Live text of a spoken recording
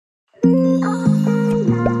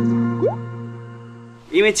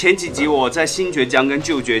因为前几集我在新崛江跟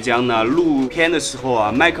旧崛江呢录片的时候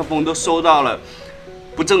啊，麦克风都收到了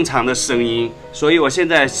不正常的声音，所以我现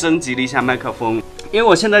在升级了一下麦克风。因为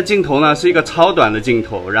我现在镜头呢是一个超短的镜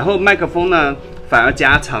头，然后麦克风呢反而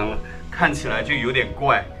加长了，看起来就有点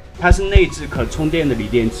怪。它是内置可充电的锂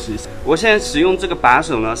电池。我现在使用这个把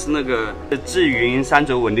手呢是那个智云3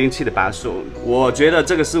轴稳定器的把手，我觉得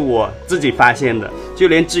这个是我自己发现的，就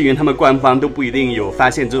连智云他们官方都不一定有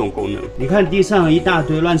发现这种功能。你看地上一大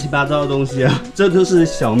堆乱七八糟的东西啊，这都是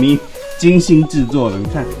小咪精心制作的，你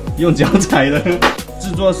看用脚踩的。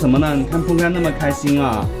制作什么呢？你看碰干那么开心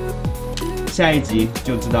啊，下一集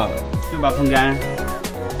就知道了，对吧？碰干。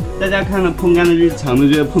大家看了碰干的日常都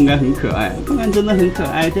觉得碰干很可爱，碰干真的很可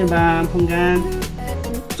爱，对吧？碰干，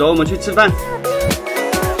走，我们去吃饭。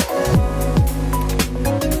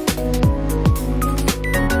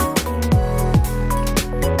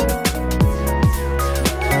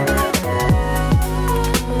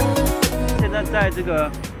现在在这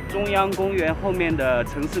个中央公园后面的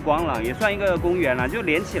城市光廊，也算一个公园啦，就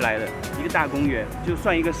连起来的一个大公园，就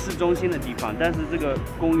算一个市中心的地方，但是这个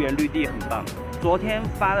公园绿地很棒。昨天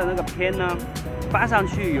发的那个片呢，发上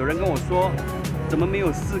去有人跟我说，怎么没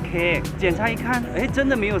有4K？ 检查一看，哎，真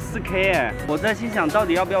的没有4K 哎！我在心想，到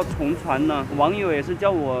底要不要重传呢？网友也是叫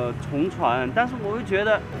我重传，但是我又觉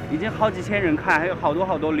得已经好几千人看，还有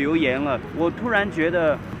好多留言了。我突然觉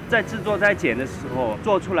得，在制作在剪的时候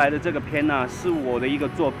做出来的这个片呢，是我的一个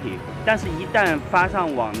作品。但是，一旦发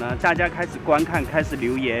上网呢，大家开始观看，开始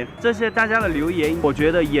留言，这些大家的留言，我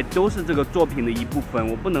觉得也都是这个作品的一部分。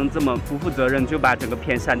我不能这么不负责任就把整个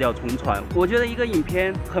片删掉重传。我觉得一个影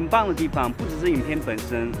片很棒的地方，不只是影片本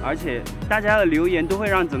身，而且大家的留言都会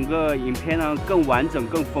让整个影片呢更完整、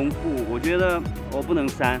更丰富。我觉得我不能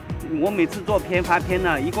删。我每次做片发片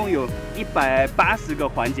呢，一共有180个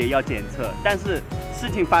环节要检测，但是事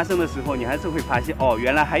情发生的时候，你还是会发现哦，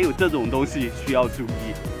原来还有这种东西需要注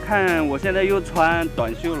意。看我现在又穿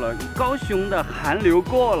短袖了，高雄的寒流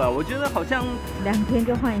过了，我觉得好像2天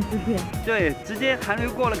就换一次片。对，直接寒流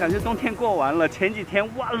过了，感觉冬天过完了。前几天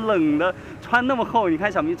哇冷的，穿那么厚，你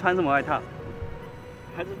看小咪穿什么外套？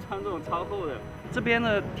还是穿这种超厚的。这边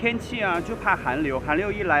的天气啊，就怕寒流，寒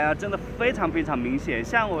流一来啊，真的非常明显。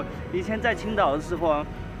像我以前在青岛的时候啊，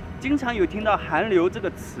经常有听到寒流这个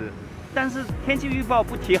词。但是天气预报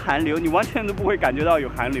不提寒流，你完全都不会感觉到有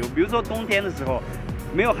寒流。比如说冬天的时候，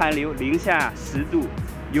没有寒流，-10度；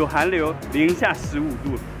有寒流，-15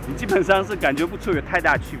度，你基本上是感觉不出有太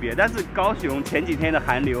大区别。但是高雄前几天的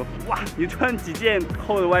寒流，哇，你穿几件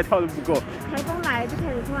厚的外套都不够。台风来就开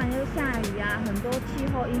始突然就下雨啊，很多气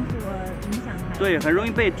候因素而影响台风。对，很容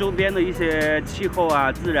易被周边的一些气候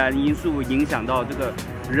啊、自然因素影响到这个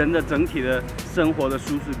人的整体的生活的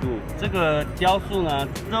舒适度。这个雕塑呢，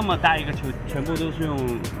这么大一个球，全部都是用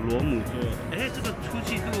螺母做的。哎，这个粗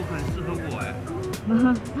细度很适合我哎。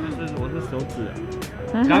就是我是手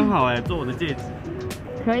指，刚好哎，做我的戒指。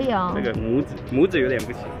可以哦。这个拇指有点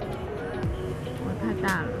不行。我太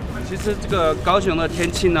大了。其实这个高雄的天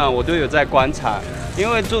气呢，我都有在观察，因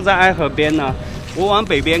为住在爱河边呢。我往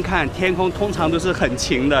北边看，天空通常都是很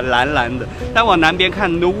晴的、蓝蓝的，但往南边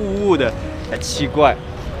看都雾雾的，奇怪。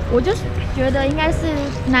我就是觉得应该是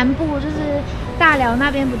南部，就是大寮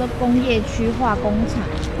那边不都工业区化工厂，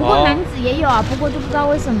不过南子也有啊，不过就不知道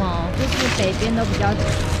为什么，就是北边都比较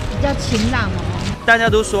晴朗哦。大家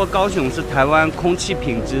都说高雄是台湾空气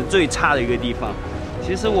品质最差的一个地方，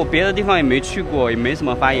其实我别的地方也没去过，也没什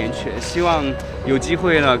么发言权，希望有机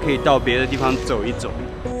会呢可以到别的地方走一走。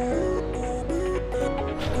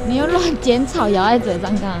你又乱剪草，咬在嘴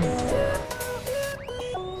上干。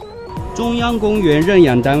中央公园认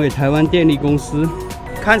养单位台湾电力公司，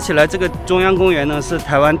看起来这个中央公园呢是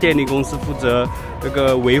台湾电力公司负责这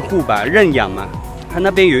个维护吧、认养嘛。它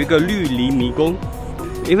那边有一个绿篱迷宫，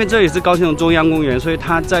因为这里是高雄中央公园，所以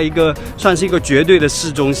它在一个算是一个绝对的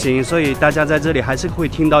市中心，所以大家在这里还是会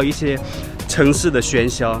听到一些城市的喧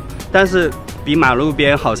嚣，但是比马路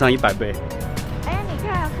边好上100倍。哎，你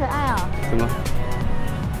看好可爱哦！什么？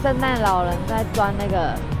圣诞老人在钻那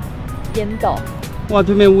个烟斗。哇，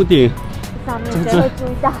对面屋顶。上面谁会注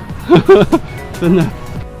意到？真的，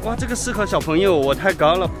哇，这个适合小朋友，我太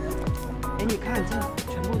高了。哎，你看这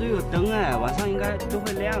全部都有灯哎，晚上应该都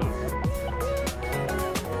会亮。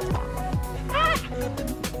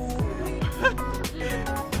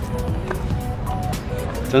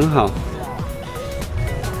真好，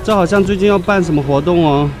这好像最近要办什么活动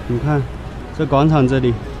哦。你看，这广场这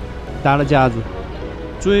里搭了架子，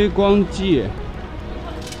追光季。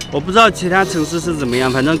我不知道其他城市是怎么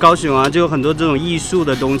样，反正高雄啊，就有很多这种艺术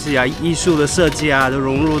的东西啊、艺术的设计啊，都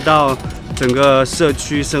融入到整个社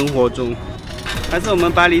区生活中。还是我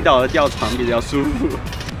们巴厘岛的吊床比较舒服。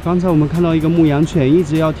刚才我们看到一个牧羊犬，一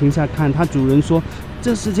直要停下看，它主人说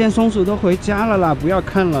这时间松鼠都回家了啦，不要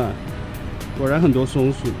看了。果然很多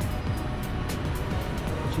松鼠，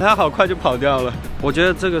它好快就跑掉了。我觉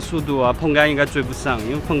得这个速度啊，碰干应该追不上，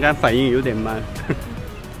因为碰干反应有点慢。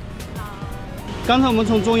刚才我们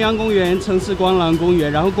从中央公园、城市光廊公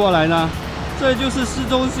园，然后过来呢，这就是市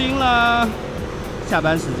中心啦。下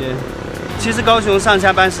班时间，其实高雄上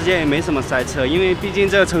下班时间也没什么塞车，因为毕竟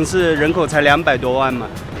这个城市人口才200多万嘛。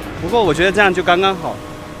不过我觉得这样就刚刚好。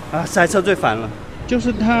啊，塞车最烦了，就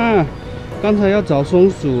是它。刚才要找松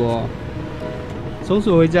鼠哦，松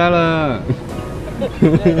鼠回家了。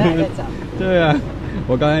对啊，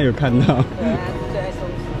我刚刚有看到。对啊，最爱松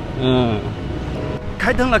鼠。嗯，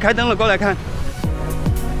开灯了，开灯了，过来看。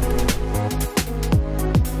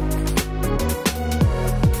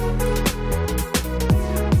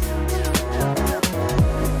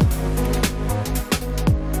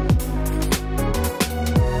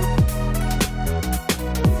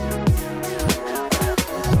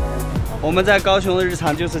我们在高雄的日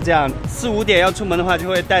常就是这样，4、5点要出门的话，就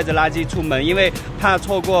会带着垃圾出门，因为怕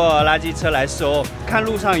错过垃圾车来收。看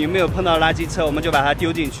路上有没有碰到垃圾车，我们就把它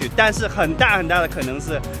丢进去。但是很大的可能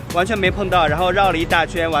是完全没碰到，然后绕了一大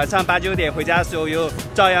圈，晚上8、9点回家的时候又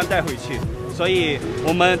照样带回去。所以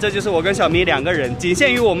这就是我跟小咪2个人，仅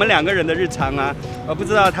限于我们2个人的日常啊。不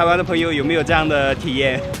知道台湾的朋友有没有这样的体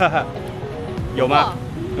验？有吗？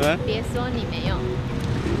嗯。别说你没有。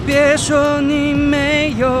别说你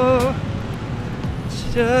没有。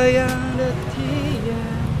这样的体验，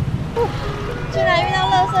居然遇到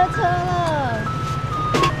垃圾车了！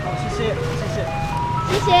好，谢谢，谢谢，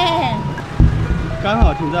谢谢。刚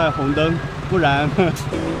好停在红灯，不然。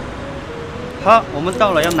好，我们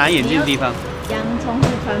到了要拿眼镜的地方。洋葱式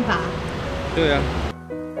穿法。对啊。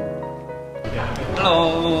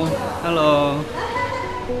Hello。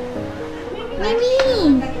咪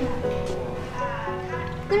咪，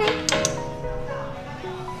过来。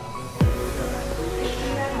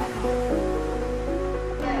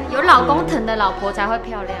有老公疼的老婆才会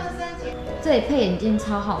漂亮。这里配眼镜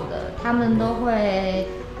超好的，他们都会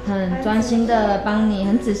很专心的帮你，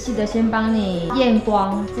很仔细的先帮你验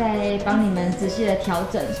光，再帮你们仔细的调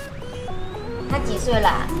整。他几岁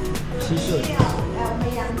啦？7岁。我们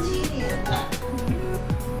养7年了。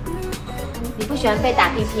你不喜欢被打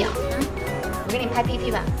屁屁哦？我给你拍屁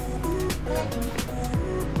屁吧。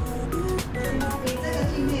你这个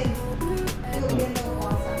镜片6天都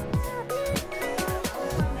刮伤。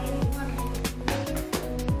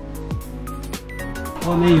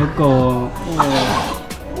外面有狗哦，哇！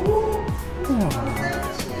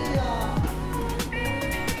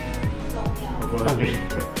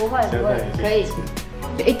不会，可以，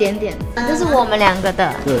就一点点。这是我们2个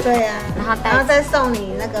的，对啊，然后再送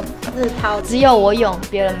你那个日抛，只有我有，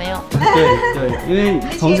别人没有。对，因为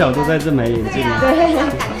从小都在这买眼镜嘛。对，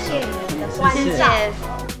感谢你的关照。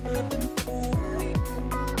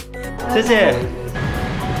谢谢。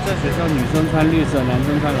在学校，女生穿绿色，男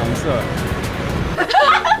生穿蓝色。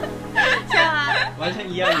完全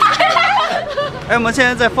一样。我们现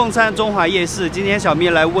在在凤山中华夜市。今天小咪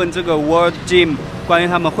来问这个 World Gym 关于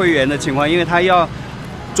他们会员的情况，因为他要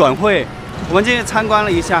转会。我们今天参观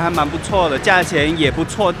了一下，还蛮不错的，价钱也不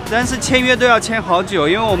错，但是签约都要签好久，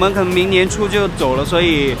因为我们可能明年初就走了，所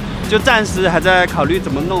以就暂时还在考虑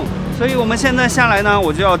怎么弄。所以我们现在下来呢，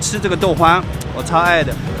我就要吃这个豆花，我超爱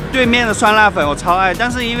的。对面的酸辣粉我超爱，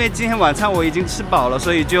但是因为今天晚上我已经吃饱了，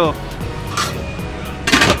所以就。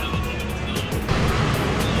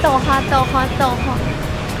豆花。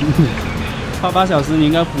花8小时你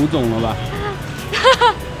应该浮肿了吧？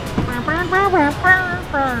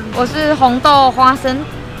我是红豆花生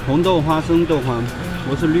豆花，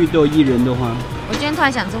我是绿豆薏仁豆花。我今天突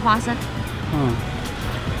然想吃花生。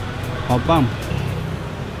好棒！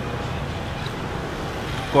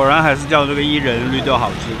果然还是叫这个薏仁绿豆好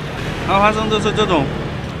吃。它花生都是这种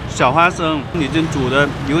小花生，已经煮的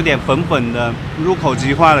有点粉粉的，入口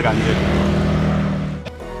即化的感觉。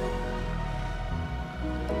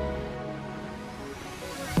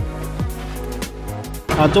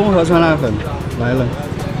综合酸辣粉来了，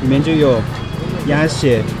里面就有鸭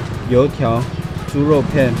血、油条、猪肉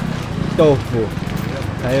片、豆腐，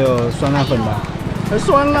还有酸辣粉吧。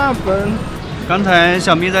酸辣粉。刚才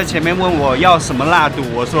小咪在前面问我要什么辣度，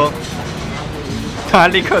我说，他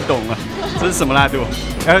立刻懂了，这是什么辣度？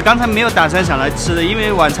刚才没有打算想来吃的，因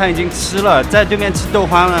为晚餐已经吃了，在对面吃豆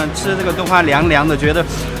花呢，吃这个豆花凉凉的，觉得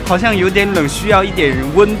好像有点冷，需要一点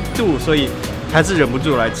温度，所以还是忍不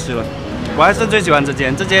住来吃了。我还是最喜欢这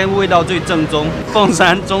间味道最正宗，凤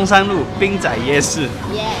山中山路滨仔夜市。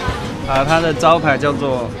啊，它的招牌叫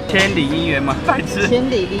做千里姻缘嘛，白痴，千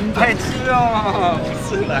里姻缘，白痴哦，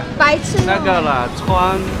不是啦，白痴那个啦，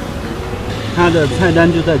川。它的菜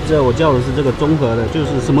单就在这，我叫的是这个综合的，就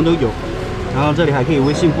是什么都有。然后这里还可以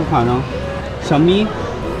微信付款哦。小咪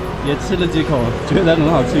也吃了几口，觉得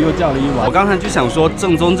很好吃，又叫了一碗。我刚才就想说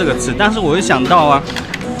正宗这个词，但是我又想到啊，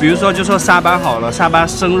比如说就说沙巴好了，沙巴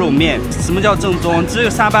生肉面，什么叫正宗？只有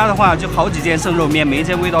沙巴的话，就好几间生肉面，每一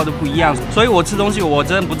间味道都不一样。所以我吃东西，我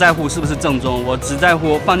真的不在乎是不是正宗，我只在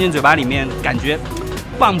乎放进嘴巴里面感觉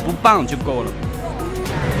棒不棒就够了。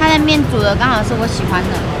它的面煮的刚好是我喜欢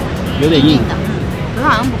的，有点硬的，可是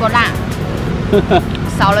好像不够辣，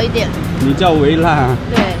少了一点。你叫微辣？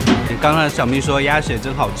对。刚才小咪说鸭血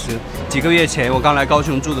真好吃。几个月前我刚来高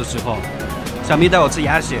雄住的时候，小咪带我吃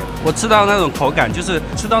鸭血，我吃到那种口感，就是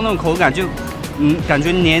吃到那种口感就，感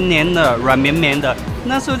觉黏黏的、软绵绵的。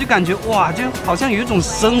那时候就感觉哇，就好像有一种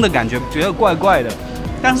生的感觉，觉得怪怪的。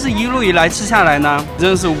但是一路以来吃下来呢，真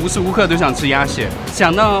的是无时无刻都想吃鸭血，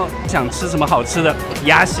想到想吃什么好吃的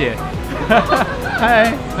鸭血。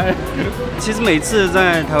嗨，其实每次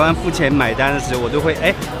在台湾付钱买单的时候，我都会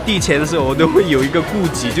递钱的时候，我都会有一个顾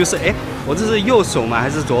忌，就是我这是右手吗还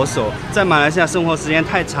是左手？在马来西亚生活时间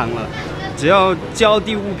太长了，只要交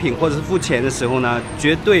递物品或者是付钱的时候呢，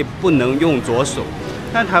绝对不能用左手。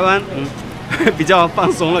但台湾比较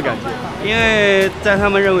放松了感觉，因为在他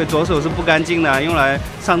们认为左手是不干净的，用来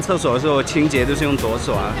上厕所的时候清洁都是用左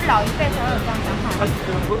手啊。老一辈才会有这样想法。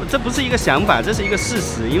这不是一个想法，这是一个事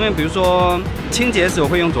实。因为比如说清洁的时候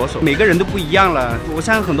会用左手，每个人都不一样了。我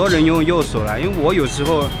相信很多人用右手了，因为我有时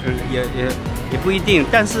候也不一定。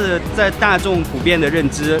但是在大众普遍的认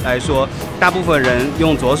知来说，大部分人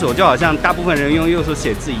用左手，就好像大部分人用右手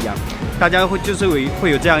写字一样，大家会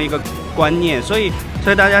有这样一个观念，所以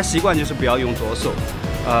大家习惯就是不要用左手。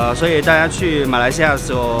所以大家去马来西亚的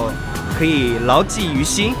时候可以牢记于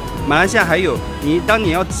心。马来西亚还有当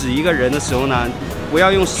你要指一个人的时候呢，不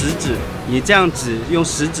要用食指，你这样指用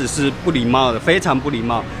食指是不礼貌的，非常不礼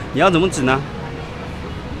貌。你要怎么指呢？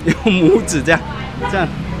用拇指这样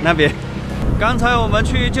那边。刚才我们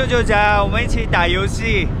去舅舅家，我们一起打游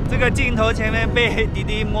戏，这个镜头前面被弟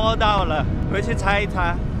弟摸到了，回去擦一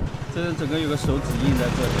擦。这整个有个手指印在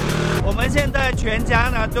这里。我们现在全家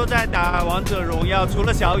呢都在打王者荣耀，除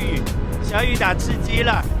了小雨，小雨打吃鸡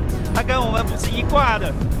了，他跟我们不是一挂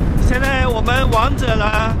的。现在我们王者呢，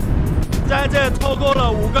在这凑够了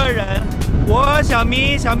5个人，我小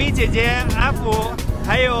咪姐姐、阿福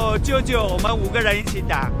还有舅舅，我们5个人一起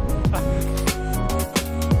打。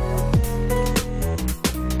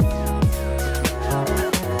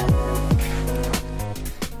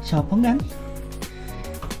小碰干。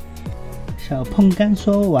小碰干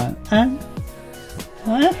说晚安，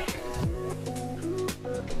晚安，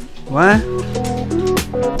晚安。